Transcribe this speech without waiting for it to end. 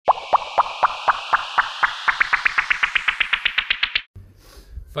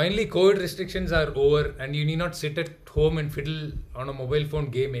Finally, COVID restrictions are over, and you need not sit at home and fiddle on a mobile phone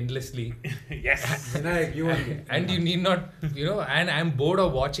game endlessly. Yes. And you need not, and I'm bored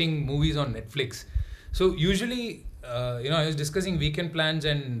of watching movies on Netflix. So usually, I was discussing weekend plans,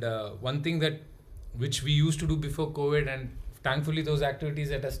 and one thing which we used to do before COVID, and thankfully those activities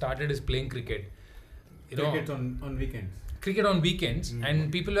that have started is playing cricket. Cricket on weekends. Cricket on weekends,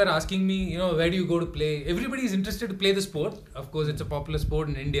 and people are asking me, where do you go to play? Everybody is interested to play the sport. Of course, it's a popular sport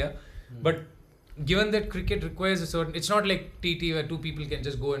in India, but given that cricket requires it's not like TT where two people can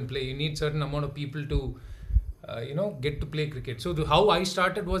just go and play. You need certain amount of people to, get to play cricket. So how I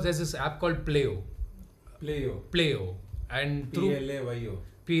started was there's this app called Playo, and through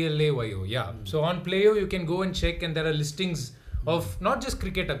PLAYO, yeah. So on Playo you can go and check, and there are listings of not just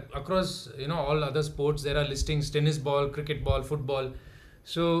cricket, across all other sports. There are listings: tennis ball, cricket ball, football.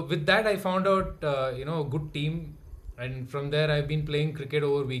 So with that I found out a good team, and from there I've been playing cricket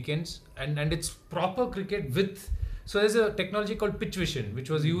over weekends, and it's proper cricket with. So there's a technology called Pitch Vision,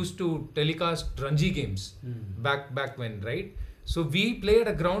 which was used to telecast Ranji games back when, right? So we play at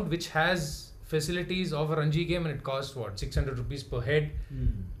a ground which has facilities of a Ranji game, and it costs 600 rupees per head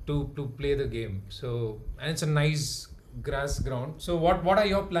to play the game. So, and it's a nice grass ground. So what are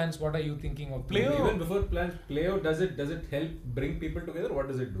your plans? What are you thinking of? Playo, even before plans, Playo, does it help bring people together? What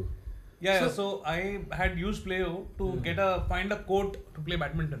does it do? So I had used Playo to find a court to play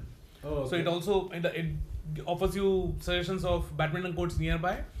badminton. Oh, okay. So it also it offers you suggestions of badminton courts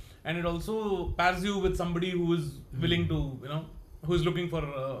nearby, and it also pairs you with somebody who is willing to who is looking for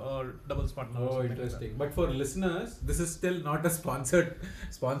a doubles partner. Oh, interesting. But for listeners, this is still not a sponsored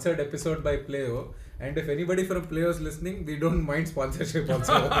episode by Playo. And if anybody from Playo is listening, we don't mind sponsorship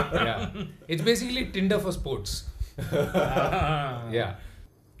also. Yeah. It's basically Tinder for sports. Yeah.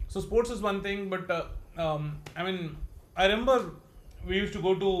 So sports is one thing, but I remember we used to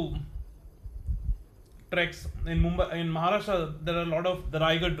go to treks in Mumbai. In Maharashtra, there are a lot of the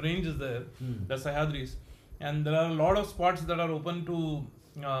Raigad range is there, the Sahyadris. And there are a lot of spots that are open to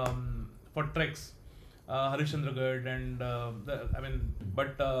for treks, Harishandragarh, and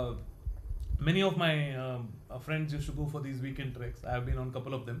many of my friends used to go for these weekend treks. I have been on a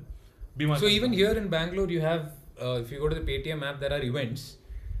couple of them. So even here in Bangalore, you have, if you go to the Paytm app, there are events,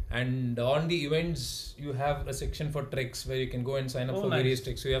 and on the events you have a section for treks where you can go and sign up for various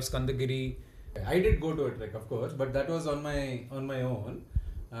treks. So you have Skandagiri. I did go to a trek, of course, but that was on my own.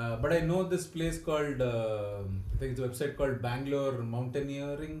 But I know this place called, I think it's a website called Bangalore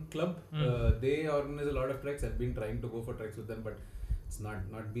Mountaineering Club. They organize a lot of treks. I've been trying to go for treks with them, but it's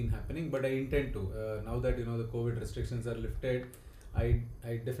not been happening. But I intend to. Now that the COVID restrictions are lifted, I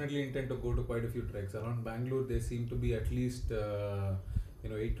definitely intend to go to quite a few treks. Around Bangalore, there seem to be at least 8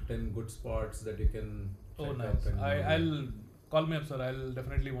 to 10 good spots that you can check out. I'll call me up, sir. I'll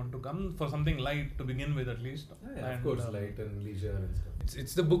definitely want to come for something light to begin with, at least. Yeah, of course, light and leisure and stuff.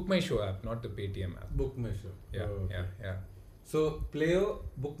 It's the Book My Show app, not the Paytm app. Book My Show. Yeah, yeah. So Playo,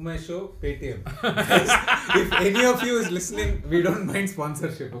 Book My Show, Paytm. If any of you is listening, we don't mind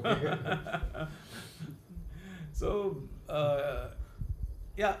sponsorship. Okay. So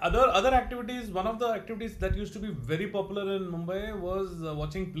other activities. One of the activities that used to be very popular in Mumbai was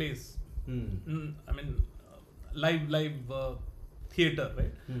watching plays. Live theatre,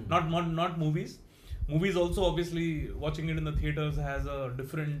 right? Not movies. Movies also, obviously, watching it in the theatres has a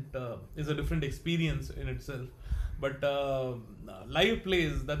different experience in itself. But live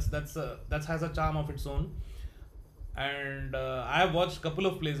plays, that has a charm of its own. And I have watched a couple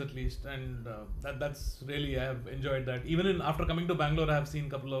of plays at least, and that's really, I have enjoyed that. Even after coming to Bangalore, I have seen a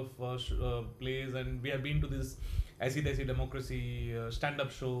couple of plays, and we have been to this Aisi Taisi Democracy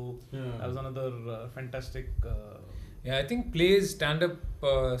stand-up show. That was another fantastic. I think plays, stand-up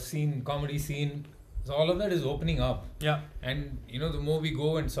scene, comedy scene, so all of that is opening up. Yeah. And the more we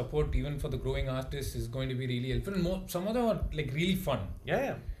go and support, even for the growing artists, is going to be really helpful. And some of them are like really fun.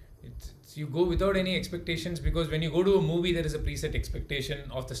 Yeah. It's you go without any expectations, because when you go to a movie, there is a preset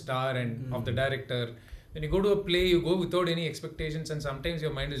expectation of the star and of the director. When you go to a play, you go without any expectations, and sometimes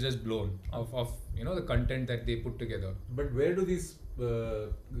your mind is just blown of the content that they put together. But where do these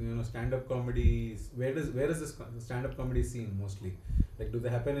stand-up comedies? Where is this stand-up comedy scene mostly? Like, do they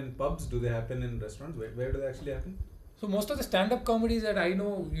happen in pubs? Do they happen in restaurants? Where do they actually happen? So most of the stand-up comedies that I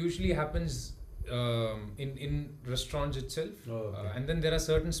know usually happens in restaurants itself. Oh, okay. And then there are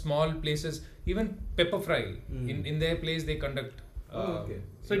certain small places, even Pepper Fry, in their place they conduct. Okay.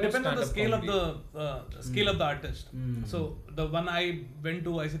 So it depends on the scale of the artist. So the one I went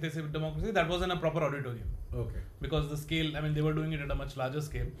to, Aisi Taisi Democracy, that was in a proper auditorium. Okay. Because the scale, I mean, they were doing it at a much larger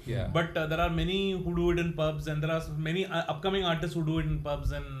scale. Yeah. But there are many who do it in pubs, and there are many upcoming artists who do it in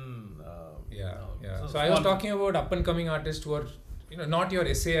pubs and. So I was talking about up and coming artists who are, not your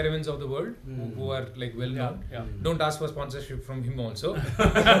S.A. Aravins of the world, who are like well known. Yeah. Don't ask for sponsorship from him also.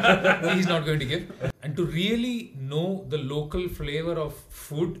 He's not going to give. And to really know the local flavor of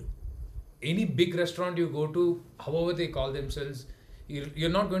food, any big restaurant you go to, however they call themselves, you're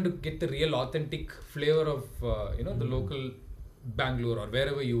not going to get the real authentic flavor of the local Bangalore or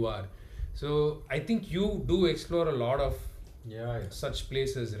wherever you are. So I think you do explore a lot of such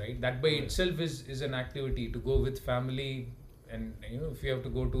places, right? That by itself is an activity to go with family, and if you have to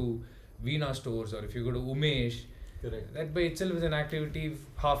go to Veena stores or if you go to Umesh, correct. That by itself is an activity,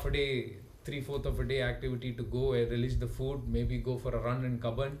 half a day, 3/4 of a day activity to go and release the food, maybe go for a run in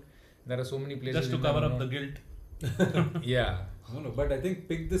Cubbon. There are so many places just to cover up the guilt. Yeah. No, but I think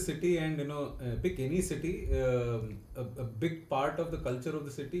pick the city and pick any city. A big part of the culture of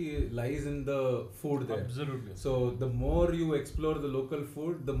the city lies in the food there. Absolutely. So the more you explore the local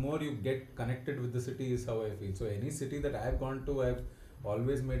food, the more you get connected with the city is how I feel. So any city that I've gone to, I've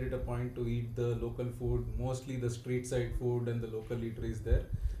always made it a point to eat the local food, mostly the street side food and the local eateries there.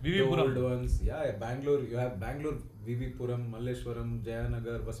 VV The Puram. old ones. Yeah, Bangalore. You have Bangalore, VV Puram, Malleshwaram,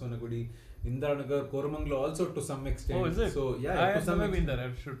 Jayanagar, Baswanagudi, Indiranagar, Koramangala also to some extent. Oh, is it? So I to have some never been extent. there.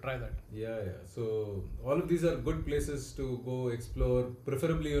 I should try that. Yeah. So all of these are good places to go explore.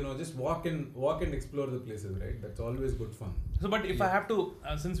 Preferably, just walk and explore the places, right? That's always good fun. So, but if I have to,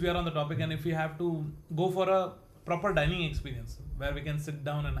 since we are on the topic, and if we have to go for a proper dining experience where we can sit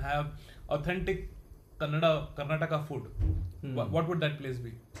down and have authentic Karnataka food, what would that place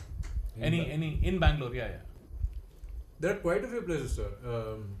be? Any in Bangalore? Yeah. There are quite a few places,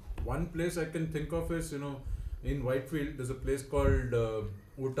 sir. One place I can think of is, in Whitefield, there's a place called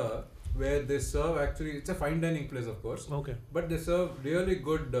Uta, where they serve it's a fine dining place, of course. Okay. But they serve really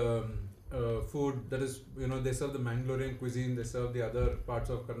good food. That is, they serve the Mangalorean cuisine, they serve the other parts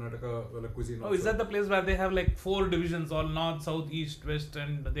of Karnataka cuisine also. Oh, is that the place where they have like 4 divisions, all north, south, east, west,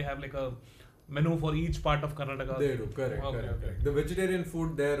 and they have like a menu for each part of Karnataka? They do, correct. Okay. The vegetarian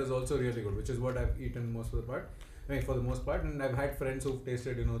food there is also really good, which is what I've eaten for the most part, and I've had friends who've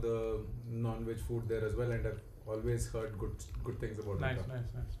tasted, the non-veg food there as well, and I've always heard good things about it. Nice.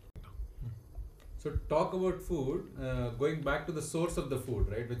 So talk about food, going back to the source of the food,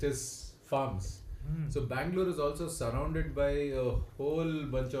 right, which is farms. So Bangalore is also surrounded by a whole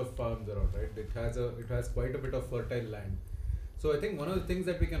bunch of farms around, right? It has quite a bit of fertile land. So I think one of the things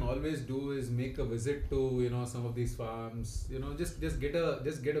that we can always do is make a visit to some of these farms. Just get a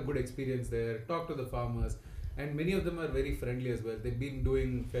good experience there. Talk to the farmers, and many of them are very friendly as well. They've been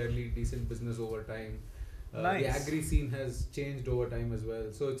doing fairly decent business over time. Nice. The agri scene has changed over time as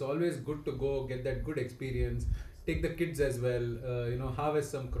well. So it's always good to go get that good experience. Take the kids as well.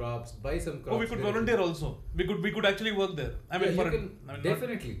 Harvest some crops, buy some crops. Oh, we could volunteer also. We could actually work there.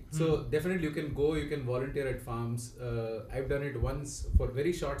 Definitely. So definitely you can go. You can volunteer at farms. I've done it once for a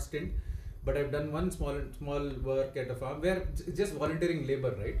very short stint, but I've done one small work at a farm where it's just volunteering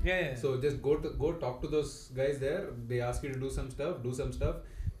labor, right? Yeah. So just go talk to those guys there. They ask you to do some stuff.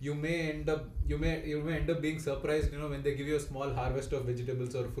 You may end up being surprised, when they give you a small harvest of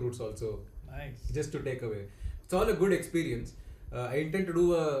vegetables or fruits also. Nice. Just to take away. It's all a good experience. I intend to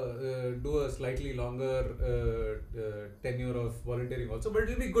do a slightly longer tenure of volunteering also, but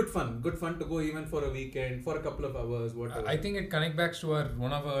it'll be good fun to go even for a weekend, for a couple of hours, whatever. I think it connects back to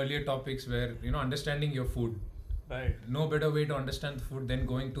one of our earlier topics where, understanding your food. Right. No better way to understand the food than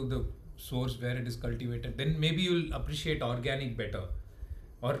going to the source where it is cultivated. Then maybe you'll appreciate organic better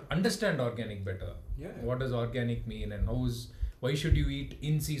or understand organic better. Yeah. What does organic mean, and why should you eat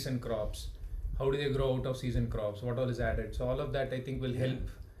in-season crops? How do they grow out of season crops? What all is added? So all of that I think will help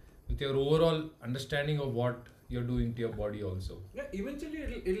with your overall understanding of what you're doing to your body also. Yeah,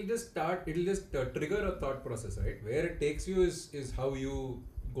 eventually it'll just trigger a thought process, right? Where it takes you is how you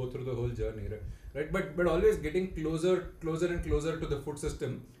go through the whole journey, right? But always getting closer and closer to the food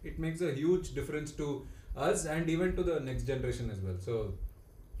system, it makes a huge difference to us and even to the next generation as well. So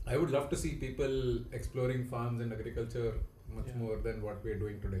I would love to see people exploring farms and agriculture much more than what we are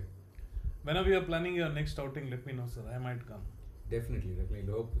doing today. Whenever you are planning your next outing, let me know, sir. I might come. Definitely.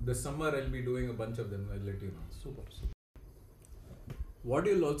 Hope this summer I'll be doing a bunch of them. I'll let you know. Super. What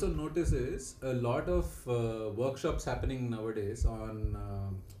you'll also notice is a lot of workshops happening nowadays on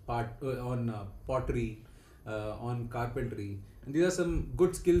pottery, on carpentry, and these are some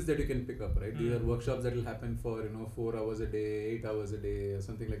good skills that you can pick up, right? These are workshops that will happen for 4 hours a day, 8 hours a day, or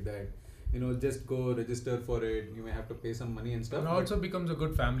something like that. just go register for it. You may have to pay some money and stuff. And also becomes a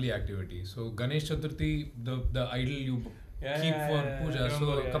good family activity. So Ganesh Chaturthi, the idol you keep for puja.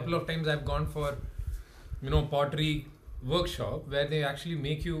 So a couple of times I've gone for pottery workshop where they actually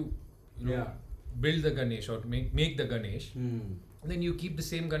make you, build the Ganesh or make the Ganesh. Then you keep the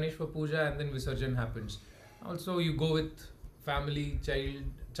same Ganesh for puja and then Visarjan happens. Also you go with family,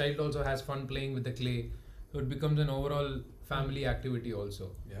 child also has fun playing with the clay. So it becomes an overall family activity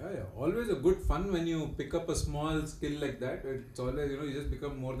also. Yeah. Always a good fun when you pick up a small skill like that. It's always, you just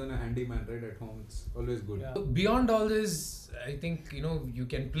become more than a handyman right at home. It's always good. So beyond all this, I think, you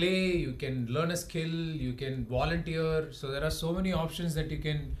can play, you can learn a skill, you can volunteer. So there are so many options that you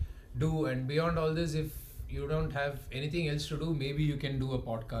can do. And beyond all this, if you don't have anything else to do, maybe you can do a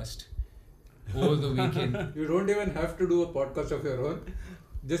podcast over the weekend. You don't even have to do a podcast of your own.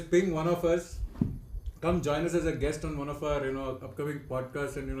 Just ping one of us. Come join us as a guest on one of our, upcoming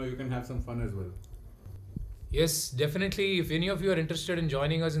podcasts, and you can have some fun as well. Yes, definitely. If any of you are interested in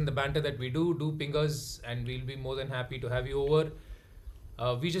joining us in the banter that we do ping us, and we'll be more than happy to have you over.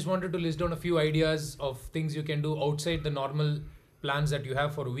 We just wanted to list down a few ideas of things you can do outside the normal plans that you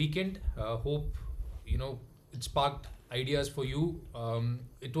have for a weekend. Hope it sparked ideas for you.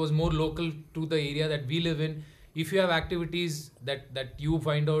 It was more local to the area that we live in. If you have activities that you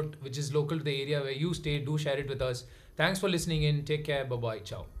find out which is local to the area where you stay, do share it with us. Thanks for listening in. Take care. Bye-bye.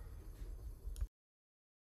 Ciao.